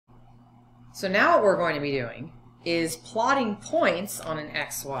So now what we're going to be doing is plotting points on an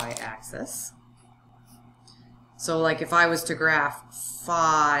XY axis. So like if I was to graph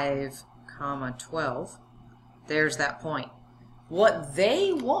 5, 12, there's that point. What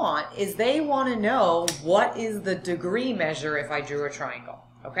they want is they want to know what is the degree measure if I drew a triangle,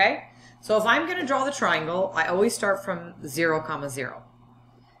 okay? So if I'm going to draw the triangle, I always start from 0, 0.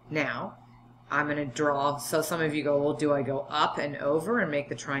 Now, I'm going to draw, so some of you go, well, do I go up and over and make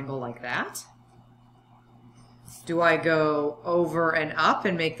the triangle like that? Do I go over and up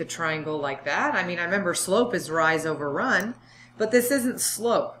and make the triangle like that? I mean, I remember slope is rise over run, but this isn't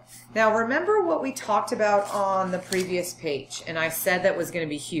slope. Now, remember what we talked about on the previous page, and I said that was going to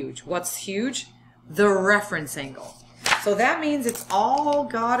be huge. What's huge? The reference angle. So that means it's all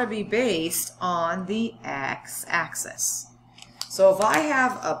got to be based on the x-axis. So if I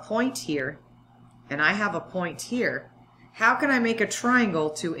have a point here, and I have a point here, how can I make a triangle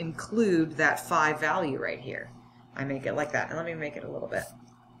to include that 5 value right here? I make it like that. And let me make it a little bit.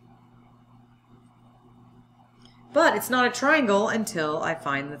 But it's not a triangle until I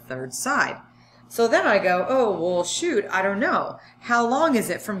find the third side. So then I go, oh, well, shoot, I don't know. How long is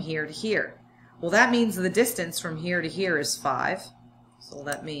it from here to here? Well, that means the distance from here to here is 5. So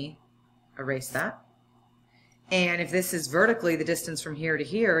let me erase that. And if this is vertically, the distance from here to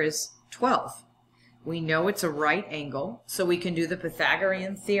here is 12. We know it's a right angle, so we can do the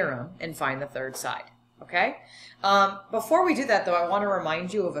Pythagorean theorem and find the third side. Okay? Before we do that, though, I want to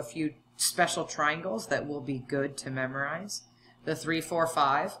remind you of a few special triangles that will be good to memorize. The 3, 4,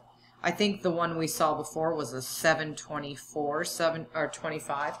 5. I think the one we saw before was a 7, 24, 7 or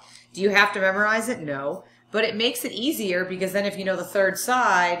 25. Do you have to memorize it? No. But it makes it easier because then if you know the third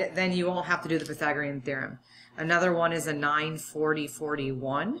side, then you won't have to do the Pythagorean theorem. Another one is a 9, 40,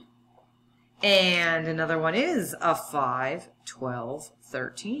 41. And another one is a 5, 12,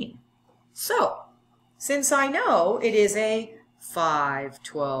 13. So, since I know it is a 5,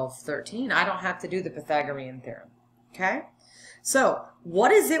 12, 13, I don't have to do the Pythagorean theorem. Okay? So,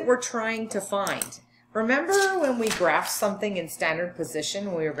 what is it we're trying to find? Remember when we graphed something in standard position,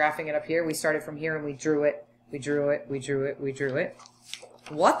 when we were graphing it up here, we started from here and we drew it, we drew it, we drew it, we drew it.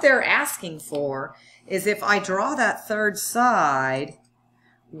 What they're asking for is if I draw that third side,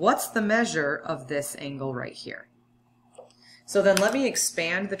 what's the measure of this angle right here? So then let me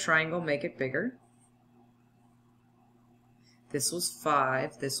expand the triangle, make it bigger. This was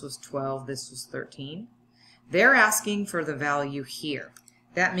 5, this was 12, this was 13. They're asking for the value here.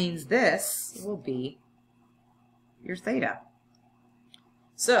 That means this will be your theta.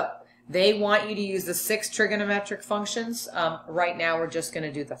 So they want you to use the 6 trigonometric functions. Right now we're just going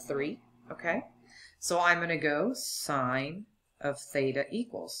to do the 3. Okay? So I'm going to go sine of theta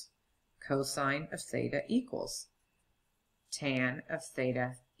equals cosine of theta equals tan of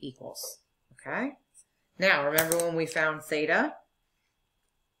theta equals. Okay? Now, remember when we found theta?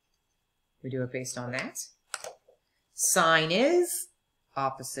 We do it based on that. Sine is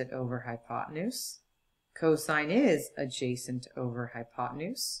opposite over hypotenuse. Cosine is adjacent over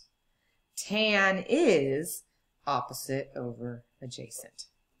hypotenuse. Tan is opposite over adjacent.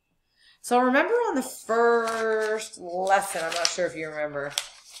 So remember on the first lesson, I'm not sure if you remember,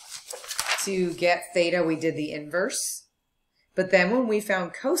 to get theta we did the inverse. But then when we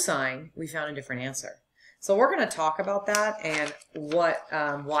found cosine, we found a different answer. So we're going to talk about that and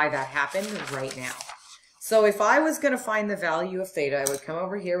why that happened right now. So if I was going to find the value of theta, I would come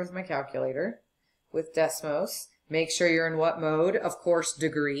over here with my calculator, with Desmos. Make sure you're in what mode? Of course,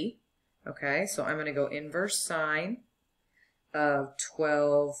 degree. Okay, so I'm going to go inverse sine of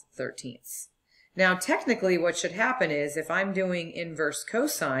 12/13. Now, technically, what should happen is if I'm doing inverse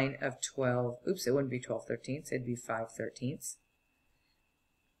cosine of 12, oops, it wouldn't be 12/13, it'd be 5/13.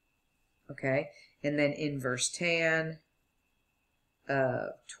 Okay, and then inverse tan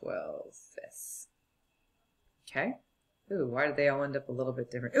of 12/5. Okay. Ooh, why did they all end up a little bit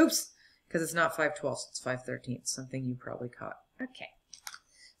different? Oops, because it's not 5/12, it's 5/13. Something you probably caught. Okay.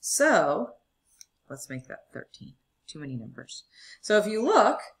 So, let's make that 13. Too many numbers. So if you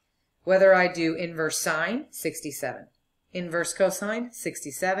look, whether I do inverse sine, 67. Inverse cosine,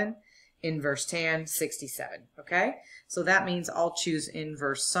 67. Inverse tan, 67. Okay? So that means I'll choose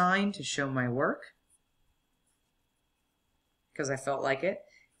inverse sine to show my work, because I felt like it.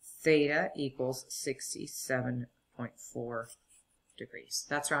 Theta equals 67.4 degrees.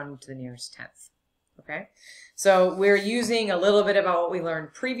 That's rounding to the nearest tenth. Okay? So we're using a little bit about what we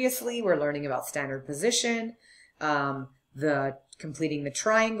learned previously. We're learning about standard position, the completing the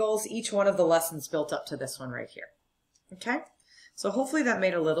triangles, each one of the lessons built up to this one right here. Okay? So hopefully that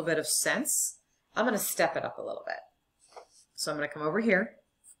made a little bit of sense. I'm going to step it up a little bit. So I'm going to come over here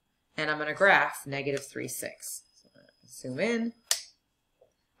and I'm going to graph negative 3, 6. So I'm going to zoom in.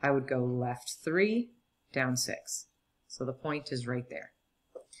 I would go left 3, down 6. So the point is right there.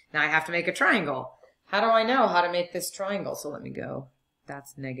 Now I have to make a triangle. How do I know how to make this triangle? So let me go.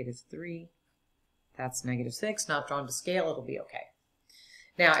 That's negative 3. That's negative 6. Not drawn to scale. It'll be okay.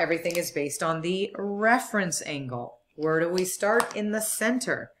 Now everything is based on the reference angle. Where do we start? In the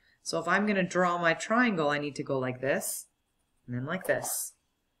center. So if I'm going to draw my triangle, I need to go like this, and then like this,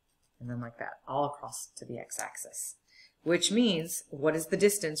 and then like that, all across to the x-axis. Which means, what is the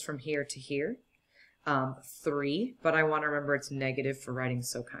distance from here to here? 3, but I want to remember it's negative for writing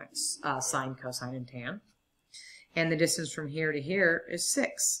sine, cosine, and tan. And the distance from here to here is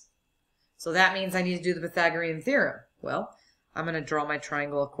 6. So that means I need to do the Pythagorean theorem. Well, I'm going to draw my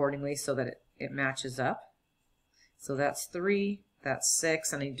triangle accordingly so that it matches up. So that's 3, that's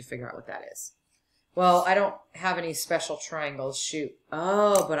 6, and I need to figure out what that is. Well, I don't have any special triangles, shoot.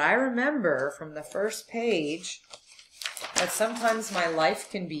 Oh, but I remember from the first page that sometimes my life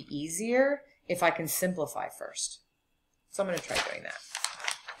can be easier if I can simplify first. So I'm going to try doing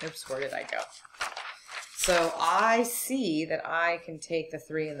that. Oops, where did I go? So I see that I can take the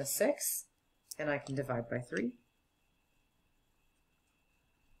 3 and the 6, and I can divide by 3.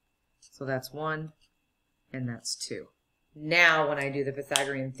 So that's 1, and that's 2. Now when I do the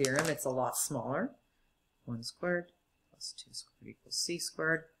Pythagorean theorem, it's a lot smaller. 1 squared plus 2 squared equals c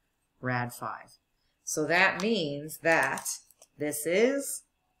squared, rad 5. So that means that this is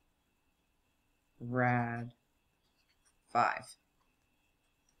rad 5.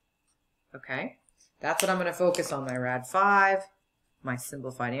 Okay, that's what I'm going to focus on, my rad 5, my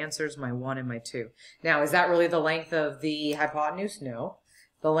simplified answers, my 1 and my 2. Now, is that really the length of the hypotenuse? No.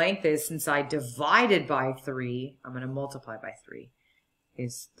 The length is, since I divided by 3, I'm going to multiply by 3,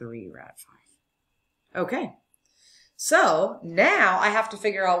 is 3 rad 5. Okay, so now I have to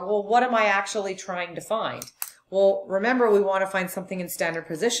figure out, well, what am I actually trying to find? Well, remember, we want to find something in standard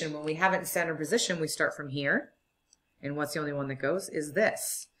position. When we have it in standard position, we start from here, and what's the only one that goes? Is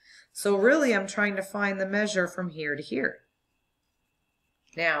this. So really, I'm trying to find the measure from here to here.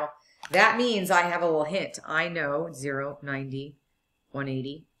 Now, that means I have a little hint. I know 0, 90,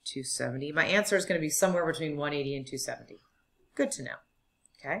 180, 270. My answer is going to be somewhere between 180 and 270. Good to know.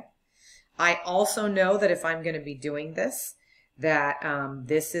 Okay. I also know that if I'm going to be doing this, that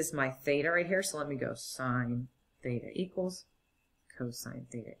this is my theta right here. So let me go sine theta equals, cosine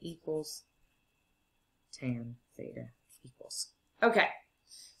theta equals, tan theta equals. Okay.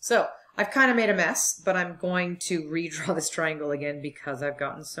 So I've kind of made a mess, but I'm going to redraw this triangle again because I've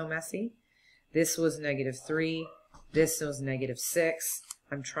gotten so messy. This was negative 3. This was negative 6.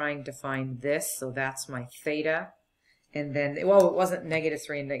 I'm trying to find this, so that's my theta. And then, well, it wasn't negative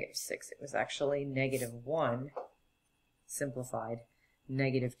 3 and negative 6. It was actually negative 1, simplified,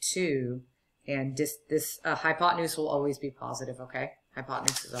 negative 2, and this hypotenuse will always be positive, okay?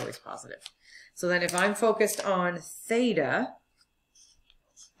 Hypotenuse is always positive. So then if I'm focused on theta,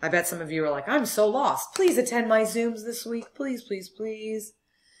 I bet some of you are like, I'm so lost. Please attend my Zooms this week. Please, please, please.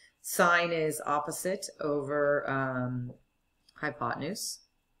 Sine is opposite over hypotenuse.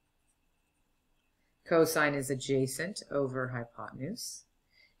 Cosine is adjacent over hypotenuse.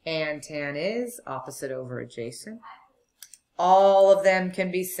 And tan is opposite over adjacent. All of them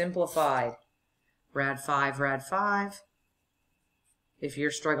can be simplified. Rad 5, rad 5. If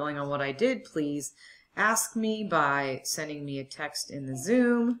you're struggling on what I did, please ask me by sending me a text in the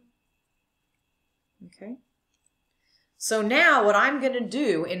Zoom. Okay. So now what I'm going to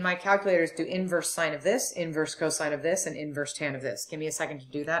do in my calculator is do inverse sine of this, inverse cosine of this, and inverse tan of this. Give me a second to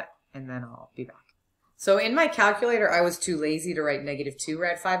do that, and then I'll be back. So in my calculator, I was too lazy to write negative 2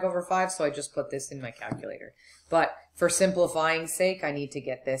 rad 5 over 5, so I just put this in my calculator. But for simplifying sake, I need to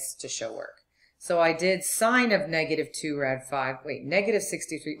get this to show work. So I did sine of negative 2 rad 5. Wait, negative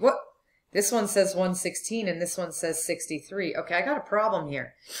 63. What? This one says 116, and this one says 63. Okay, I got a problem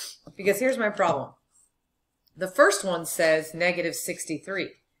here. Because here's my problem. The first one says negative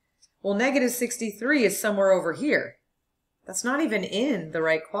 63. Well, negative 63 is somewhere over here. That's not even in the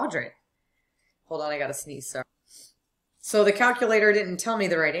right quadrant. Hold on, I gotta sneeze, sorry. So the calculator didn't tell me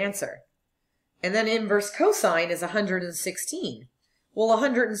the right answer. And then inverse cosine is 116. Well,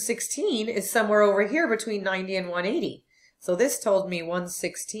 116 is somewhere over here between 90 and 180. So this told me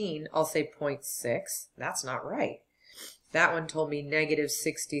 116, I'll say 0.6. That's not right. That one told me negative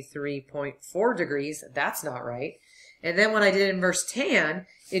 63.4 degrees. That's not right. And then when I did inverse tan,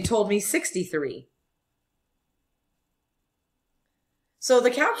 it told me 63. So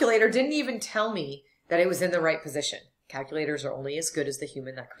the calculator didn't even tell me that it was in the right position. Calculators are only as good as the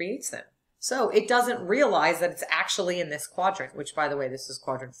human that creates them. So it doesn't realize that it's actually in this quadrant, which, by the way, this is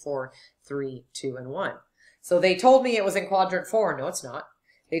quadrant 4, 3, 2, and 1. So they told me it was in quadrant 4. No, it's not.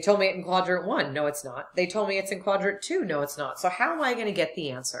 They told me it in quadrant 1. No, it's not. They told me it's in quadrant 2. No, it's not. So how am I going to get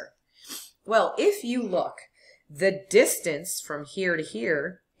the answer? Well, if you look, the distance from here to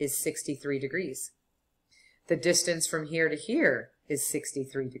here is 63 degrees. The distance from here to here is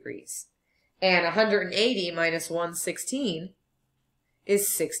 63 degrees. And 180 minus 116 is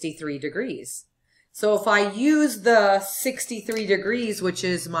 63 degrees. So if I use the 63 degrees, which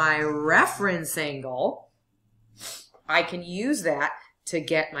is my reference angle, I can use that to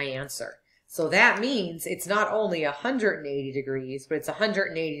get my answer. So that means it's not only 180 degrees, but it's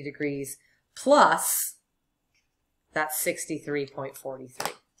 180 degrees plus that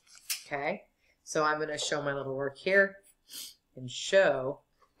 63.43. Okay? So I'm going to show my little work here and show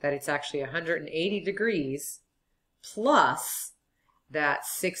that it's actually 180 degrees plus that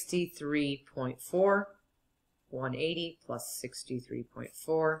 63.4. 180 plus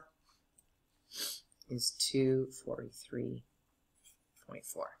 63.4 is 243.4.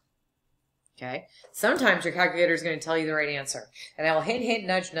 Okay? Sometimes your calculator is going to tell you the right answer. And I will hint, hint,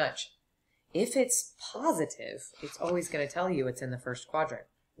 nudge, nudge. If it's positive, it's always going to tell you it's in the first quadrant.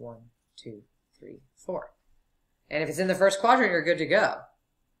 1, 2, 3, 4. And if it's in the first quadrant, you're good to go.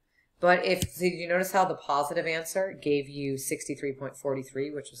 But if, did you notice how the positive answer gave you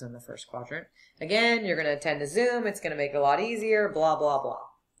 63.43, which was in the first quadrant? Again, you're going to tend to zoom. It's going to make it a lot easier, blah, blah, blah.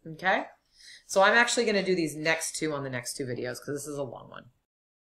 Okay? So I'm actually going to do these next two on the next two videos because this is a long one.